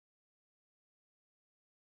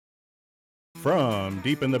From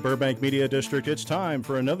deep in the Burbank Media District, it's time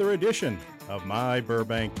for another edition of My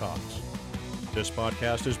Burbank Talks. This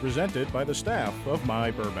podcast is presented by the staff of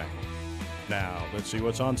My Burbank. Now, let's see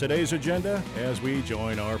what's on today's agenda as we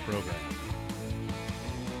join our program.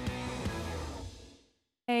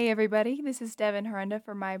 Hey everybody, this is Devin Horrenda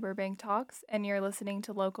for My Burbank Talks, and you're listening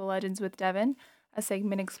to Local Legends with Devin, a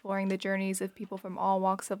segment exploring the journeys of people from all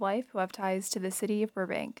walks of life who have ties to the city of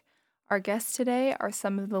Burbank. Our guests today are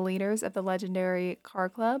some of the leaders of the legendary car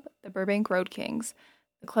club, the Burbank Road Kings.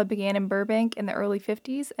 The club began in Burbank in the early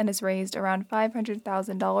 50s and has raised around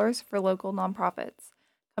 $500,000 for local nonprofits.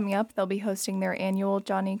 Coming up, they'll be hosting their annual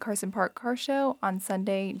Johnny Carson Park Car Show on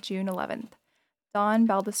Sunday, June 11th. Don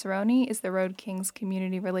Baldessaroni is the Road Kings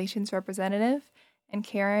Community Relations Representative, and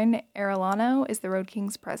Karen Arellano is the Road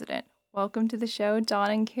Kings President. Welcome to the show,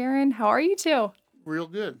 Don and Karen. How are you two? Real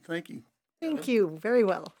good. Thank you. Thank you. Very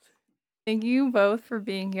well. Thank you both for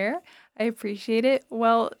being here. I appreciate it.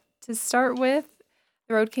 Well, to start with,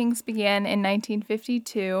 the Road Kings began in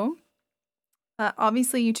 1952.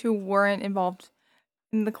 Obviously, you two weren't involved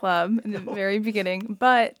in the club in the very beginning,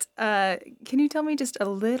 but can you tell me just a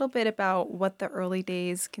little bit about what the early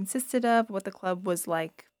days consisted of, what the club was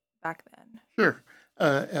like back then? Sure.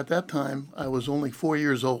 At that time, I was only 4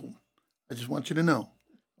 years old. I just want you to know.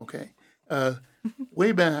 Okay.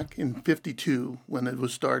 Way back in 52, when it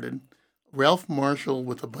was started, Ralph Marshall,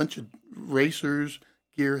 with a bunch of racers,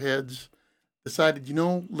 gearheads, decided,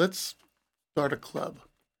 let's start a club.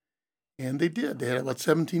 And they did. They had about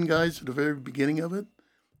 17 guys at the very beginning of it.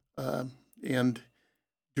 And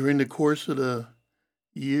during the course of the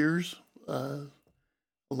years, a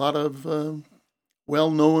lot of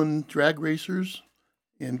well-known drag racers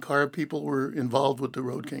and car people were involved with the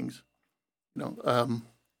Road Kings.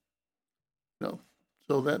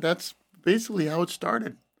 So that's basically how it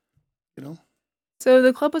started. So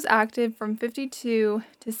the club was active from 52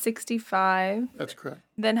 to 65. That's correct.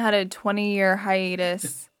 Then had a 20-year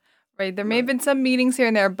hiatus. Right. There may have been some meetings here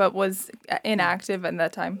and there, but was inactive at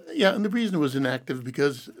that time. Yeah, and the reason it was inactive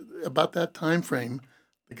because about that time frame,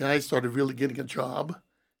 the guys started really getting a job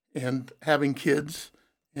and having kids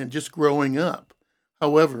and just growing up.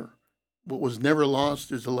 However, what was never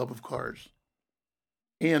lost is the love of cars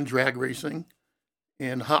and drag racing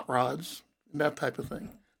and hot rods and that type of thing.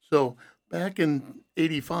 So back in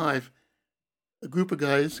 85, a group of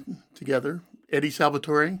guys together, Eddie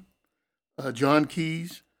Salvatore, John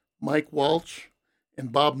Keys, Mike Walsh,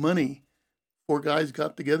 and Bob Money, 4 guys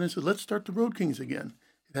got together and said, let's start the Road Kings again.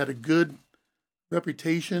 It had a good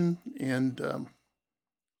reputation, and so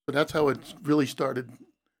that's how it really started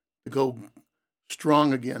to go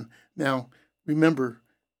strong again. Now, remember,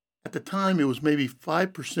 at the time, it was maybe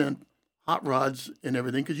 5% hot rods and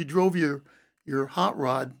everything, because you drove your hot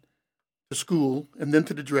rod to school and then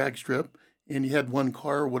to the drag strip, and you had one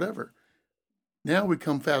car or whatever. Now we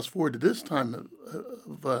come fast forward to this time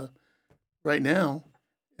of right now,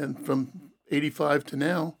 and from 85 to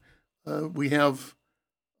now, we have,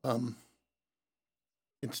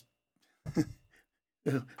 it's,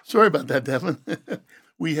 sorry about that, Devin.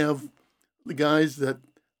 We have the guys that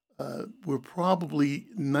were probably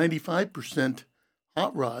 95%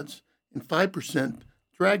 hot rods and 5%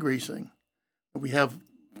 drag racing. We have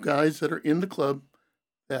guys that are in the club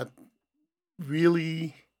that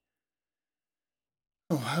really,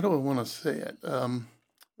 how do I want to say it?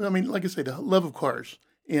 Like I say, the love of cars.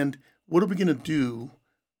 And what are we going to do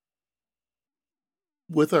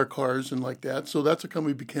with our cars and like that? So that's how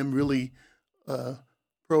we became really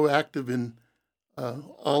proactive in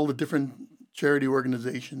all the different charity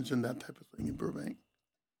organizations and that type of thing in Burbank.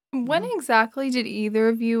 When exactly did either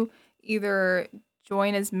of you either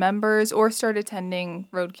join as members or start attending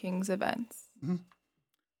Road Kings events? Mm-hmm.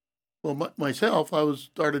 Well, myself, I was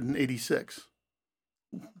started in 86.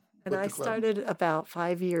 And I started about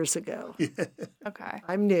 5 years ago. Yeah. Okay.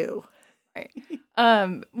 I'm new.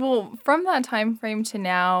 Right. Well, from that time frame to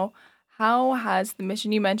now, how has the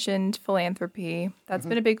mission, you mentioned philanthropy, that's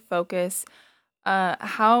been a big focus.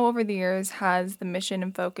 How over the years has the mission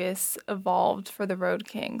and focus evolved for the Road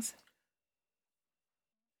Kings?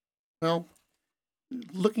 Well,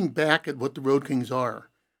 looking back at what the Road Kings are,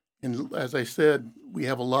 and as I said, we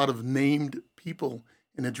have a lot of named people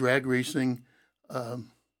in the drag racing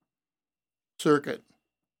circuit.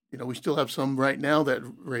 We still have some right now that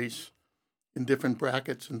race in different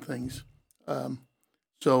brackets and things.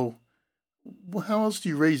 So how else do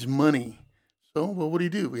you raise money? So, what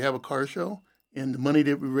do? We have a car show, and the money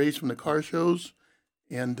that we raise from the car shows,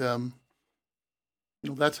 and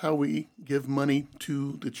that's how we give money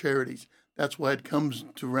to the charities. That's why it comes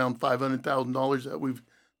to around $500,000 that we've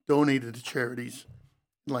donated to charities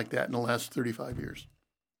like that in the last 35 years.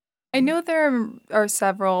 I know there are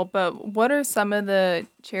several, but what are some of the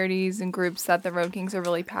charities and groups that the Road Kings are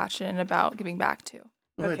really passionate about giving back to?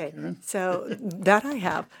 Go ahead, Okay, Karen. so that I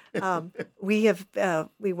have. We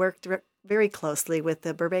worked very closely with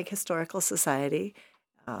the Burbank Historical Society.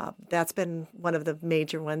 That's been one of the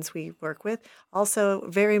major ones we work with. Also,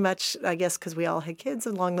 very much, I guess, because we all had kids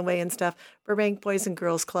along the way and stuff, Burbank Boys and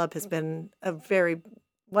Girls Club has been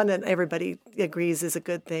one that everybody agrees is a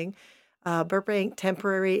good thing. Burbank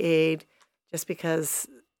Temporary Aid, just because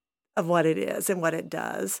of what it is and what it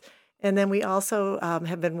does. And then we also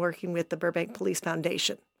have been working with the Burbank Police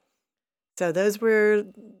Foundation. So those were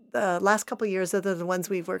the last couple of years, the ones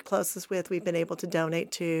we've worked closest with, we've been able to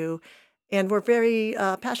donate to. And we're very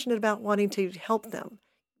passionate about wanting to help them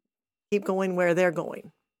keep going where they're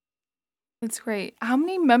going. That's great. How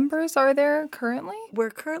many members are there currently? We're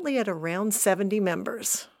currently at around 70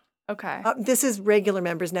 members. Okay. This is regular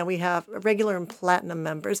members. Now we have regular and platinum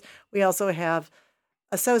members. We also have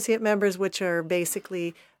associate members, which are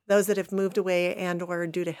basically those that have moved away and or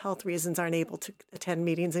due to health reasons aren't able to attend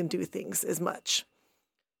meetings and do things as much.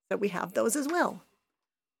 So we have those as well.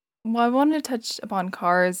 Well, I wanted to touch upon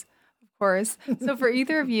cars, of course. So for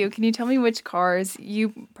either of you, can you tell me which cars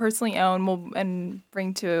you personally own and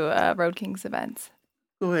bring to Road Kings events?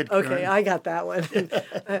 Go ahead, Karen. Okay, I got that one.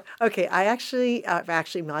 Okay, I actually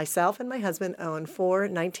myself and my husband own 4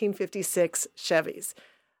 1956 Chevys.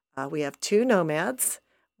 We have 2 Nomads,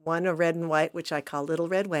 one a red and white, which I call Little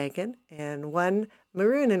Red Wagon, and one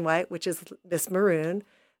maroon and white, which is Miss Maroon.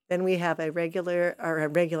 Then we have a regular,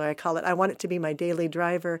 I want it to be my daily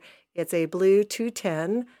driver. It's a blue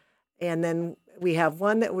 210. And then we have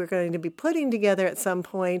one that we're going to be putting together at some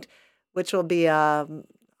point, which will be a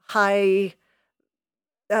fancy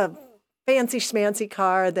schmancy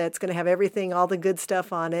car that's going to have everything, all the good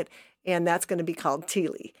stuff on it. And that's going to be called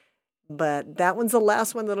Teely. But that one's the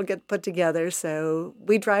last one that'll get put together. So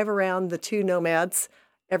we drive around the 2 Nomads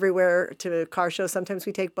everywhere to car shows. Sometimes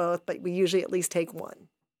we take both, but we usually at least take one.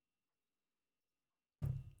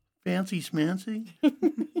 Fancy schmancy?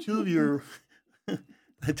 2 of your,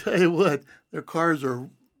 I tell you what, their cars are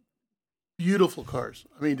beautiful cars.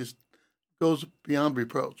 I mean, just goes beyond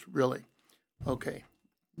reproach, really. Okay.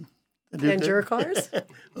 And your cars?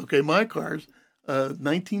 Okay, my cars,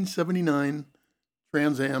 1979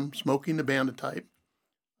 Trans Am, smoking the Bandit type.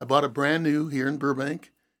 I bought a brand new here in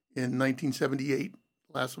Burbank in 1978,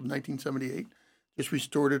 last of 1978. Just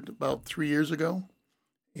restored it about 3 years ago.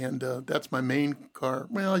 And that's my main car.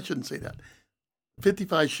 Well, I shouldn't say that.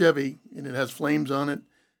 55 Chevy, and it has flames on it.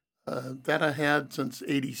 That I had since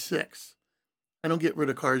 86. I don't get rid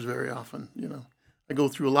of cars very often, you know. I go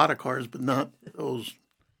through a lot of cars, but not those.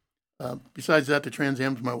 Besides that, the Trans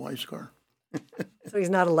Am's my wife's car. So he's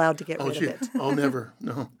not allowed to get rid of it. Oh, never,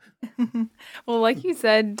 no. Well, like you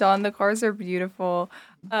said, Dawn, the cars are beautiful.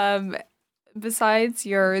 Besides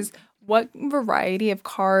yours, what variety of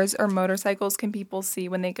cars or motorcycles can people see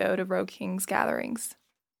when they go to Road Kings gatherings?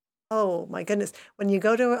 Oh, my goodness. When you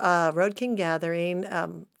go to a Road King gathering,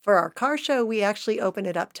 for our car show, we actually open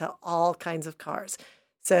it up to all kinds of cars.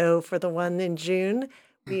 So for the one in June,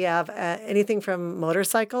 we have anything from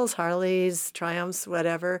motorcycles, Harleys, Triumphs,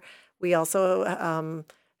 whatever. We also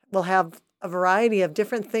will have a variety of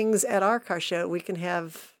different things at our car show. We can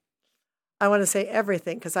have, I want to say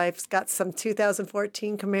everything, because I've got some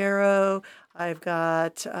 2014 Camaro. I've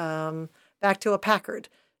got back to a Packard.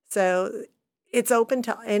 So it's open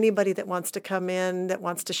to anybody that wants to come in, that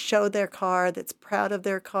wants to show their car, that's proud of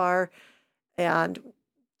their car, and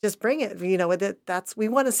just bring it. You know, we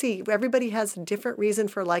want to see. Everybody has a different reason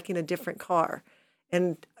for liking a different car,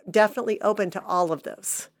 and definitely open to all of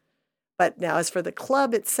those. But now, as for the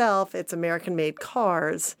club itself, it's American-made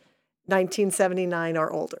cars, 1979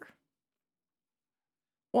 or older.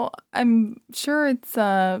 Well, I'm sure it's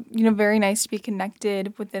very nice to be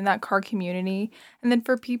connected within that car community. And then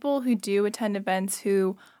for people who do attend events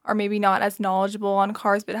who are maybe not as knowledgeable on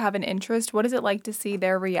cars but have an interest, what is it like to see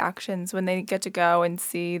their reactions when they get to go and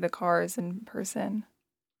see the cars in person?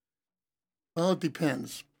 Well, it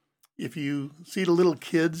depends. If you see the little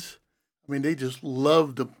kids, I mean, they just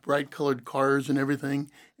love the bright colored cars and everything.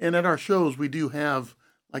 And at our shows, we do have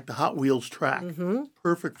like the Hot Wheels track,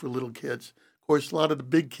 perfect for little kids. Of course, a lot of the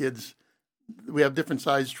big kids, we have different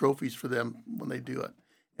size trophies for them when they do it.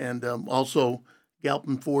 And also,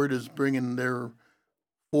 Galpin Ford is bringing their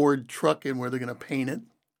Ford truck in where they're going to paint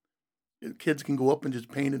it. Kids can go up and just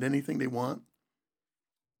paint it anything they want.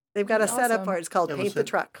 They've got That's a setup awesome. for it. It's called Paint the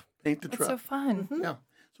Truck. Paint the It's truck. so fun. Yeah.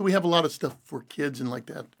 So we have a lot of stuff for kids and like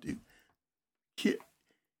that to do.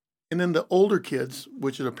 And then the older kids,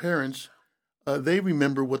 which are the parents, They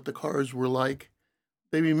remember what the cars were like.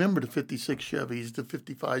 They remember the 56 Chevys, the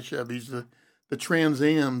 55 Chevys, the Trans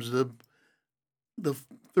Ams, the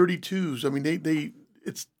 32s. I mean,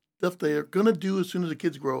 it's stuff they are going to do as soon as the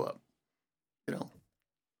kids grow up.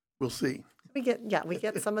 We'll see. We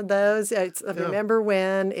get some of those. Remember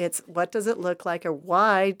when, it's what does it look like, or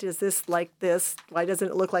why does this like this? Why doesn't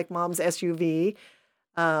it look like Mom's SUV?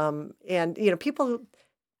 And people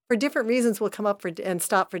for different reasons will come up and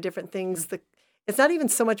stop for different things. It's not even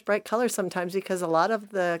so much bright colors sometimes, because a lot of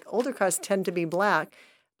the older cars tend to be black.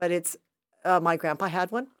 But it's my grandpa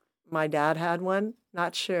had one, my dad had one,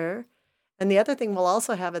 not sure. And the other thing we'll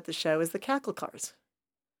also have at the show is the cackle cars.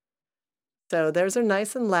 So theirs are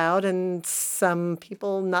nice and loud, and some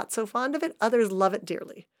people not so fond of it. Others love it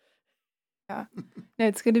dearly. Yeah. No,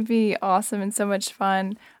 it's going to be awesome and so much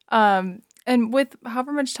fun. And with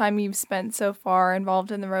however much time you've spent so far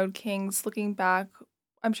involved in the Road Kings, looking back,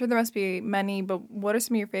 I'm sure there must be many, but what are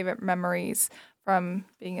some of your favorite memories from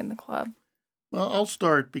being in the club? Well, I'll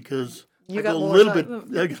start because I go a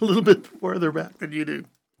little bit farther back than you do.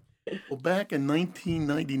 Well, back in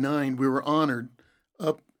 1999, we were honored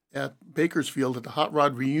up at Bakersfield at the Hot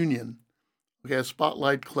Rod Reunion. We had a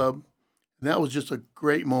Spotlight Club, and that was just a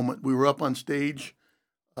great moment. We were up on stage,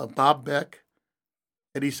 Bob Beck,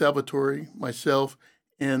 Eddie Salvatore, myself,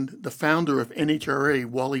 and the founder of NHRA,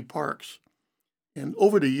 Wally Parks. And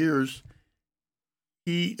over the years,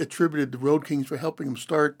 he attributed the Road Kings for helping him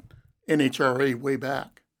start NHRA way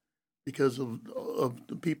back because of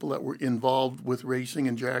the people that were involved with racing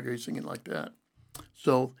and drag racing and like that.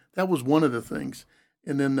 So that was one of the things.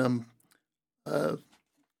 And then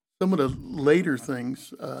some of the later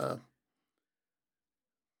things,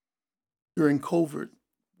 during COVID,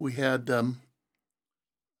 we had,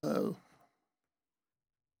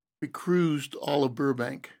 we cruised all of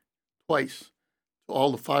Burbank twice, to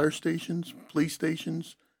all the fire stations, police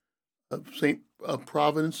stations,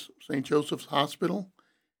 Providence, St. Joseph's Hospital.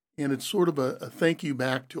 And it's sort of a thank you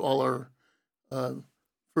back to all our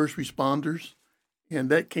first responders. And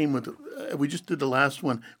that came with, we just did the last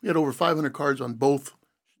one. We had over 500 cars on both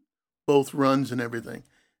runs and everything.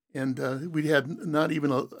 And we had not even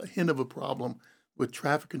a hint of a problem with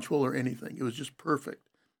traffic control or anything. It was just perfect,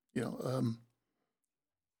 And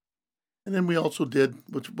then we also did,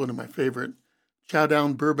 which one of my favorite, Chow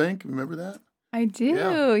Down Burbank. Remember that? I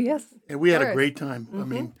do, yes. And we had a great time. Mm-hmm. I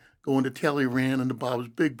mean, going to Talleyrand and the Bob's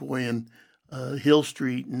Big Boy and Hill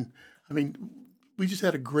Street. And, I mean, we just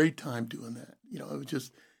had a great time doing that. It was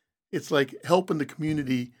just, it's like helping the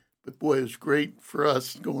community, but boy, it was great for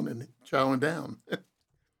us going and chowing down.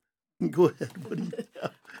 Go ahead. What do you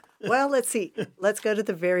have? Well, let's see. Let's go to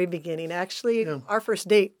the very beginning. Actually, our first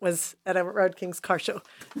date was at a Road Kings car show.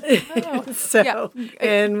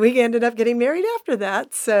 And we ended up getting married after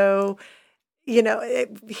that. So,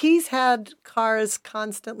 he's had cars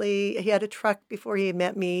constantly. He had a truck before he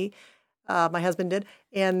met me. My husband did.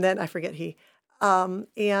 And then I forget he.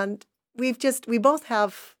 And we both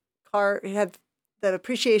have had the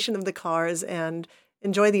appreciation of the cars and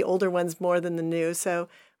enjoy the older ones more than the new. So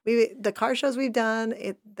the car shows we've done,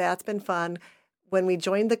 that's been fun. When we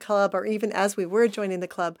joined the club, or even as we were joining the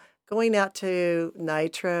club, going out to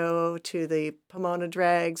Nitro, to the Pomona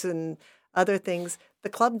Drags and other things, the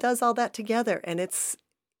club does all that together. And it's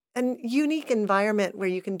a unique environment where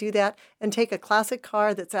you can do that and take a classic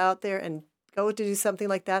car that's out there and go to do something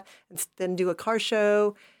like that and then do a car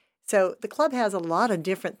show. So the club has a lot of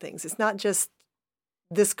different things. It's not just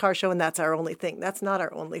this car show and that's our only thing. That's not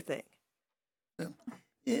our only thing. Yeah.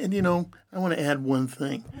 And, I want to add one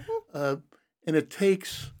thing. And it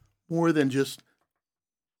takes more than just,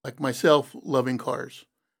 like myself, loving cars.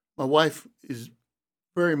 My wife is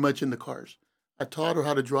very much into cars. I taught her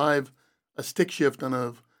how to drive a stick shift on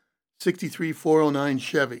a 63 409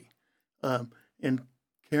 Chevy. And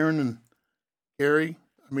Karen and Gary,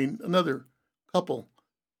 another couple,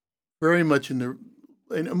 very much and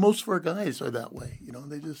most of our guys are that way.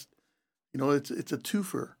 They just, it's a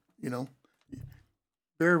twofer,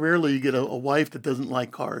 Very rarely you get a wife that doesn't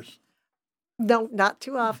like cars. No, not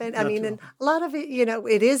too often. And a lot of it,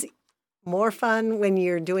 it is more fun when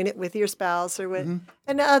you're doing it with your spouse or with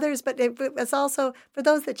and others. But it's also for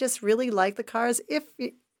those that just really like the cars. If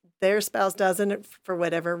their spouse doesn't, for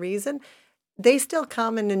whatever reason, they still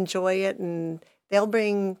come and enjoy it, and they'll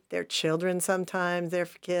bring their children sometimes, their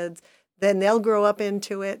kids. Then they'll grow up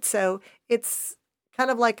into it. So it's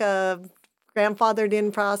kind of like a grandfathered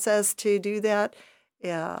in process to do that.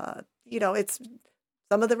 It's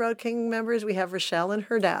some of the Road King members, we have Rochelle and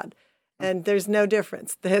her dad, and there's no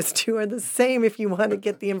difference. Those two are the same if you want to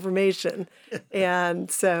get the information.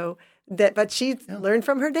 And so but she learned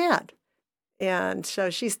from her dad. And so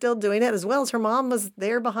she's still doing it, as well as her mom was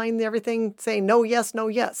there behind everything saying, no, yes, no,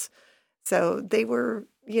 yes. So they were,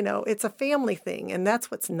 it's a family thing, and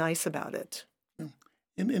that's what's nice about it.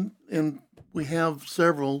 And we have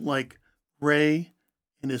several, like Ray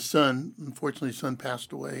and his son. Unfortunately, his son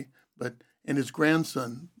passed away, and his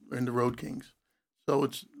grandson are in the Road Kings. So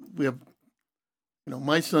we have,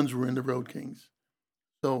 my sons were in the Road Kings.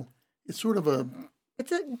 So it's sort of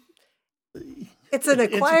it's an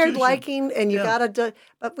acquired institution. liking, and you gotta do.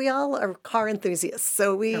 But we all are car enthusiasts,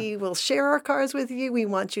 so we will share our cars with you. We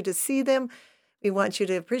want you to see them. We want you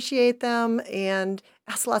to appreciate them and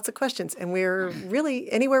ask lots of questions. And we're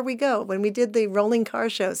really, anywhere we go, when we did the rolling car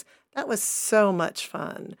shows, that was so much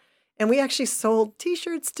fun. And we actually sold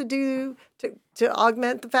T-shirts to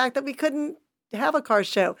augment the fact that we couldn't have a car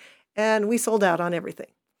show. And we sold out on everything.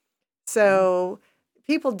 So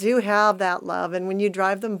people do have that love. And when you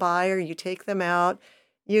drive them by or you take them out,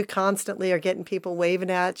 you constantly are getting people waving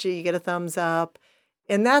at you. You get a thumbs up.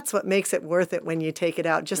 And that's what makes it worth it when you take it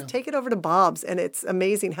out. Just take it over to Bob's, and it's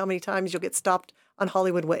amazing how many times you'll get stopped on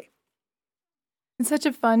Hollywood Way. It's such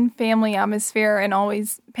a fun family atmosphere and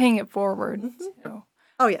always paying it forward. Mm-hmm. So.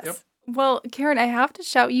 Oh, yes. Yep. Well, Karen, I have to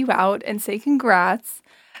shout you out and say congrats,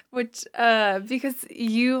 because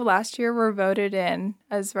you last year were voted in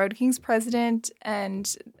as Road Kings president,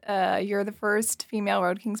 and you're the first female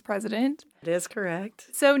Road Kings president. That is correct.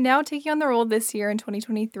 So now taking on the role this year in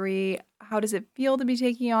 2023, how does it feel to be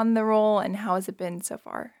taking on the role, and how has it been so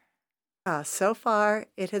far? So far,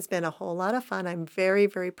 it has been a whole lot of fun. I'm very,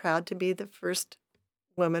 very proud to be the first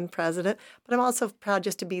woman president, but I'm also proud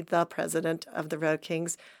just to be the president of the Road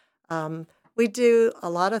Kings. We do a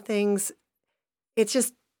lot of things. It's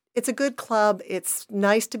a good club. It's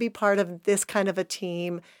nice to be part of this kind of a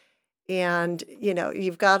team. And,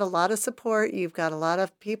 you've got a lot of support. You've got a lot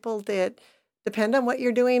of people that depend on what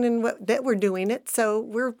you're doing and that we're doing it. So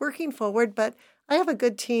we're working forward, but I have a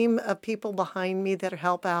good team of people behind me that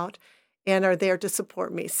help out and are there to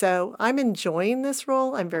support me. So I'm enjoying this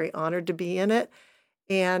role. I'm very honored to be in it.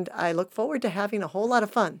 And I look forward to having a whole lot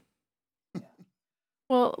of fun.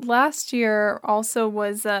 Well, last year also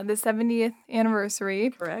was the 70th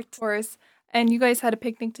anniversary. Correct. Of course. And you guys had a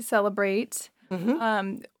picnic to celebrate.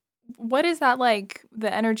 Mm-hmm. What is that like,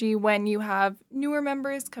 the energy when you have newer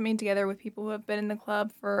members coming together with people who have been in the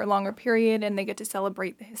club for a longer period and they get to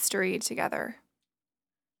celebrate the history together?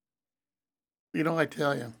 I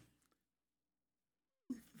tell you,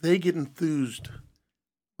 they get enthused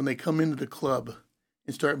when they come into the club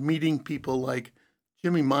and start meeting people like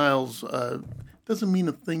Jimmy Miles. Doesn't mean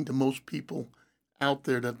a thing to most people out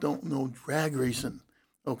there that don't know drag racing,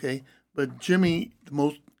 okay? But Jimmy,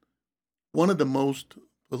 one of the most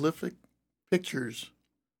prolific pictures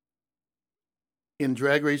in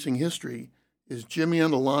drag racing history is Jimmy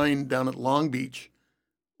on the line down at Long Beach,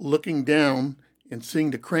 looking down and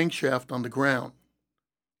seeing the crankshaft on the ground.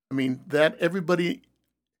 I mean, that everybody,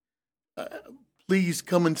 please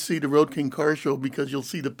come and see the Road King Car Show because you'll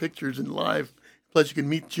see the pictures in live. Plus, you can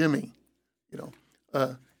meet Jimmy.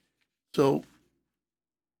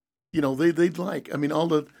 They'd like. I mean, all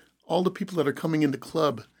the people that are coming in the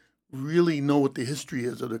club really know what the history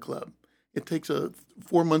is of the club. It takes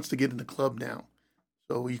 4 months to get in the club now.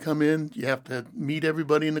 So you come in, you have to meet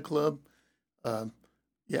everybody in the club.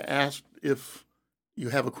 You ask if you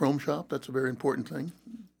have a chrome shop. That's a very important thing.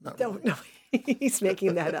 Don't know. He's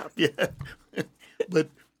making that up. Yeah. But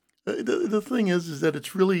the thing is that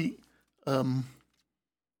it's really, I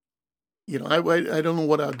don't know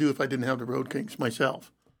what I'd do if I didn't have the Road Kings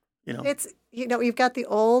myself. It's, you've got the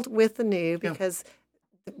old with the new because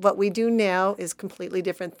what we do now is completely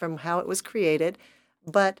different from how it was created.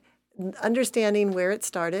 But understanding where it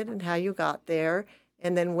started and how you got there,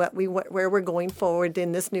 and then where we're going forward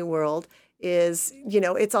in this new world is,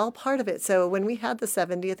 it's all part of it. So when we had the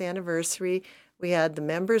 70th anniversary, we had the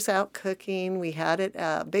members out cooking, we had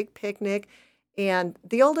a big picnic, and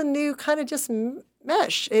the old and new kind of just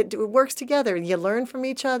mesh. It works together. You learn from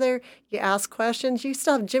each other. You ask questions. You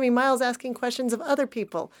still have Jimmy Miles asking questions of other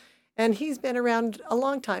people, and he's been around a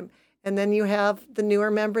long time. And then you have the newer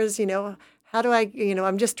members, how do I,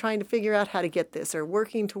 I'm just trying to figure out how to get this or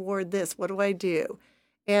working toward this. What do I do?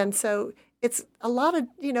 And so it's a lot of,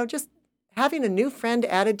 just having a new friend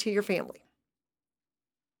added to your family.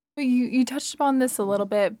 You touched upon this a little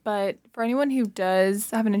bit, but for anyone who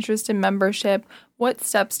does have an interest in membership, what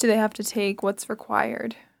steps do they have to take? What's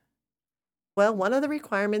required? Well, one of the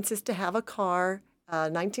requirements is to have a car,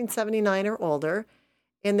 1979 or older,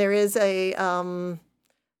 and there is a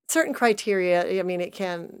certain criteria. I mean,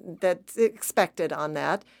 that's expected on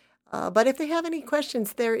that. But if they have any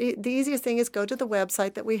questions, the easiest thing is go to the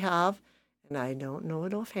website that we have, and I don't know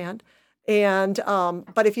it offhand. And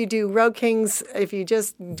but if you do Road Kings, if you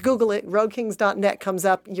just Google it, roadkings.net comes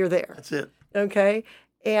up, you're there. That's it. Okay.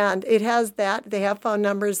 And it has that. They have phone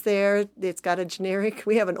numbers there. It's got a generic.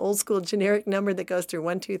 We have an old school generic number that goes through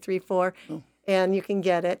 1, 2, 3, 4, and you can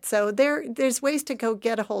get it. So there's ways to go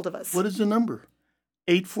get a hold of us. What is the number?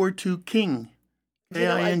 842-KING,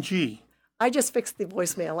 K-I-N-G. I just fixed the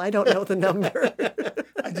voicemail. I don't know the number.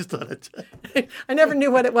 I just thought it. I never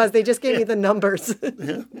knew what it was. They just gave me the numbers.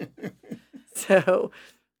 So.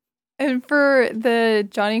 And for the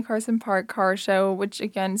Johnny Carson Park Car Show, which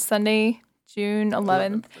again, Sunday, June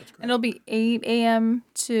 11th, and it'll be 8 a.m.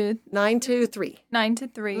 to 9 to 3. 9 to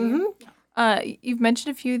 3. Mm-hmm. You've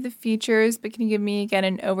mentioned a few of the features, but can you give me again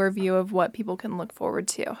an overview of what people can look forward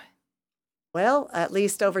to? Well, at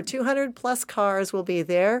least over 200 plus cars will be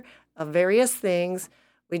there of various things.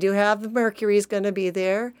 We do have the Mercury's going to be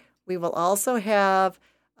there. We will also have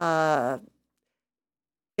Gallup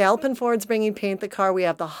Ford's bringing Paint the Car. We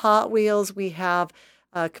have the Hot Wheels. We have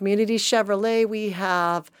Community Chevrolet. We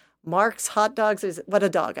have Mark's Hot Dogs. What a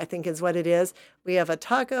Dog, I think is what it is. We have a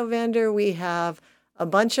taco vendor. We have a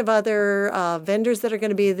bunch of other vendors that are going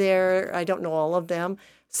to be there. I don't know all of them.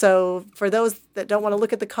 So for those that don't want to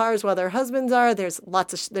look at the cars while their husbands are, there's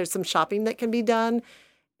some shopping that can be done.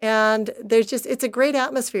 And it's a great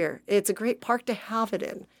atmosphere. It's a great park to have it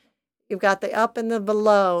in. You've got the up and the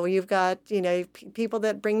below. You've got, people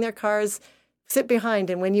that bring their cars, sit behind.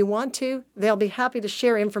 And when you want to, they'll be happy to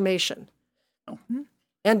share information. Mm-hmm.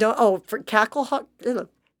 And for Cackle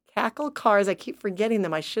cars, I keep forgetting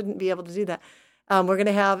them. I shouldn't be able to do that. We're going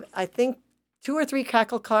to have, I think, 2 or 3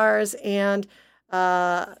 Cackle cars and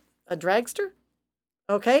a dragster.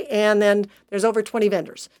 Okay. And then there's over 20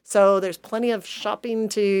 vendors. So there's plenty of shopping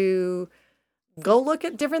to go look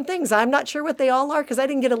at different things. I'm not sure what they all are because I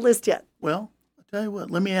didn't get a list yet. Well, I'll tell you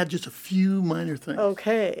what. Let me add just a few minor things.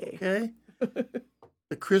 Okay.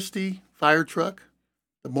 The Christie fire truck,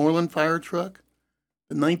 the Moreland fire truck,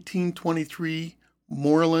 the 1923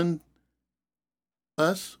 Moreland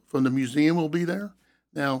bus from the museum will be there.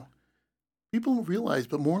 Now, people don't realize,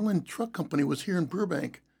 but Moreland Truck Company was here in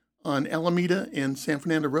Burbank on Alameda and San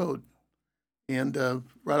Fernando Road, and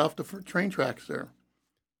right off the train tracks there.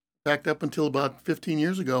 Back up until about 15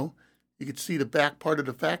 years ago, you could see the back part of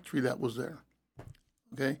the factory that was there.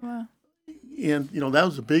 Okay? Wow. And, that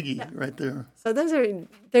was a biggie right there. So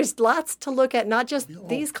there's lots to look at, not just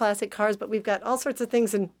these classic cars, but we've got all sorts of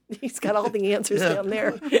things, and he's got all the answers down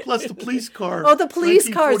there. Plus the police car. Oh, the police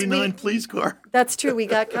cars. 1949 police car. That's true. We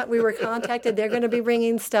were contacted. They're going to be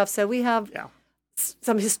bringing stuff. So we have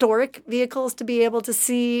some historic vehicles to be able to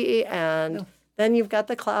see, and then you've got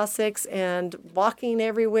the classics and walking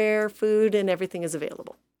everywhere, food, and everything is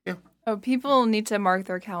available. Yeah. Oh, people need to mark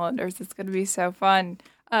their calendars. It's going to be so fun.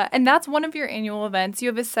 And that's one of your annual events. You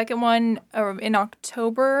have a second one in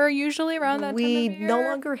October, usually around that time of year? We no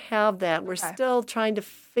longer have that. We're still trying to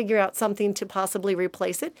figure out something to possibly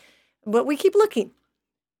replace it, but we keep looking.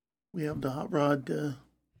 We have the Hot Rod.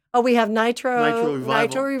 We have Nitro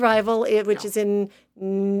Revival, which is in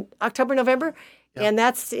October, November, and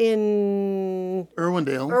that's in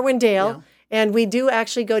Irwindale. Yeah. And we do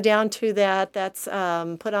actually go down to that. That's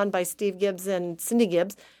put on by Steve Gibbs and Cindy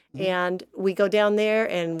Gibbs. Mm-hmm. And we go down there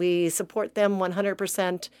and we support them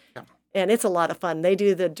 100%. Yeah. And it's a lot of fun. They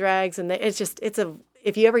do the drags and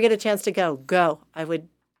if you ever get a chance to go. I would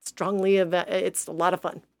strongly, it's a lot of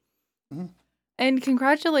fun. Mm-hmm. And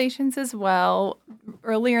congratulations as well.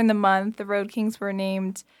 Earlier in the month, the Road Kings were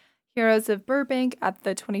named Heroes of Burbank at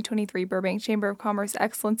the 2023 Burbank Chamber of Commerce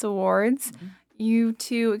Excellence Awards. Mm-hmm. You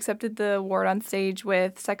two accepted the award on stage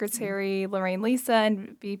with Secretary Lorraine Lisa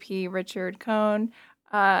and VP Richard Cohn.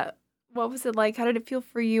 What was it like? How did it feel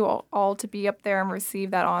for you all to be up there and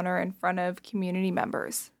receive that honor in front of community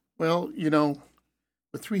members? Well,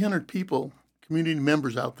 with 300 people, community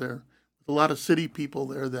members out there, with a lot of city people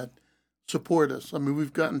there that support us. I mean,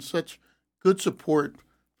 we've gotten such good support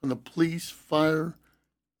from the police, fire,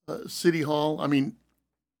 city hall. I mean,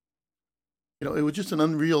 it was just an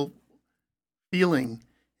unreal feeling.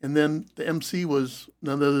 And then the MC was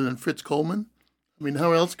none other than Fritz Coleman. I mean,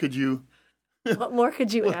 how else could you... What more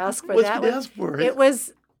could you ask for? What could you ask for? Right? It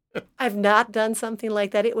was, I've not done something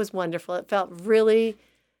like that. It was wonderful. It felt really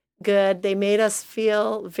good. They made us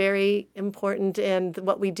feel very important, and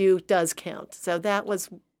what we do does count. So that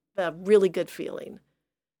was a really good feeling.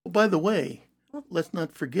 Well, by the way, let's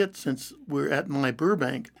not forget, since we're at My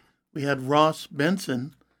Burbank, we had Ross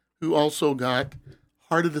Benson, who also got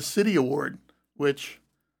Heart of the City Award, which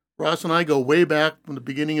Ross and I go way back from the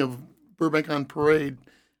beginning of Burbank on Parade.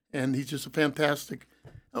 And he's just a fantastic.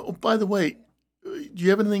 Oh, by the way, do you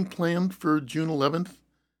have anything planned for June 11th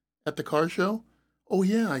at the car show? Oh,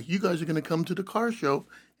 yeah, you guys are going to come to the car show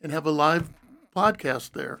and have a live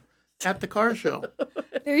podcast there at the car show.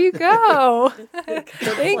 There you go.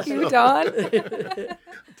 Thank you, Don.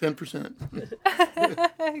 10%.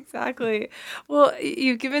 Exactly. Well,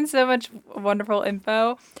 you've given so much wonderful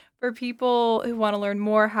info. For people who want to learn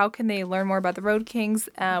more, how can they learn more about the Road Kings?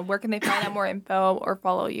 Where can they find out more info or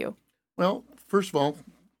follow you? Well, first of all,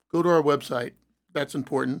 go to our website. That's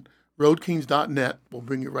important. roadkings.net will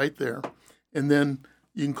bring you right there. And then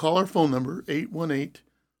you can call our phone number, 818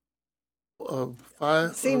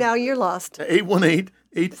 See, now you're lost.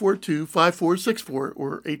 818-842-5464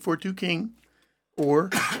 or 842-KING. Or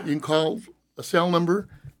you can call a cell number,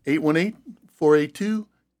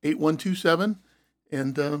 818-482-8127,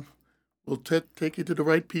 and we'll take you to the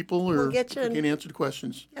right people or We'll get you can answer the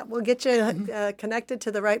questions. Yeah, we'll get you connected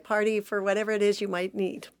to the right party for whatever it is you might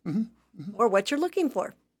need or what you're looking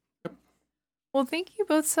for. Well, thank you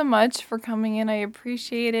both so much for coming in. I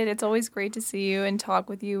appreciate it. It's always great to see you and talk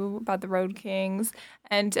with you about the Road Kings.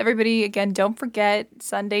 And everybody, again, don't forget,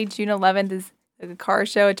 Sunday, June 11th is the car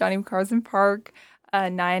show at Johnny Carson Park,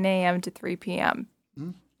 9 a.m. to 3 p.m.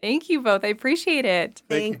 Mm-hmm. Thank you both. I appreciate it.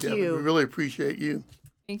 Thank you, Devin. We really appreciate you.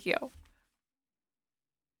 Thank you.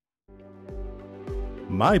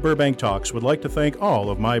 My Burbank Talks would like to thank all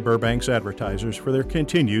of My Burbank's advertisers for their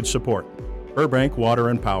continued support. Burbank Water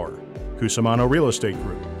and Power, Cusimano Real Estate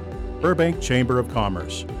Group, Burbank Chamber of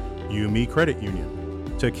Commerce, UME Credit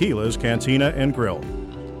Union, Tequila's Cantina and Grill,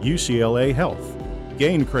 UCLA Health,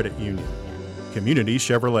 Gain Credit Union, Community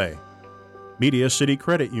Chevrolet, Media City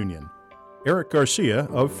Credit Union, Eric Garcia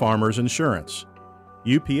of Farmers Insurance,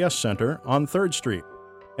 UPS Center on 3rd Street,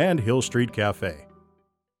 and Hill Street Cafe.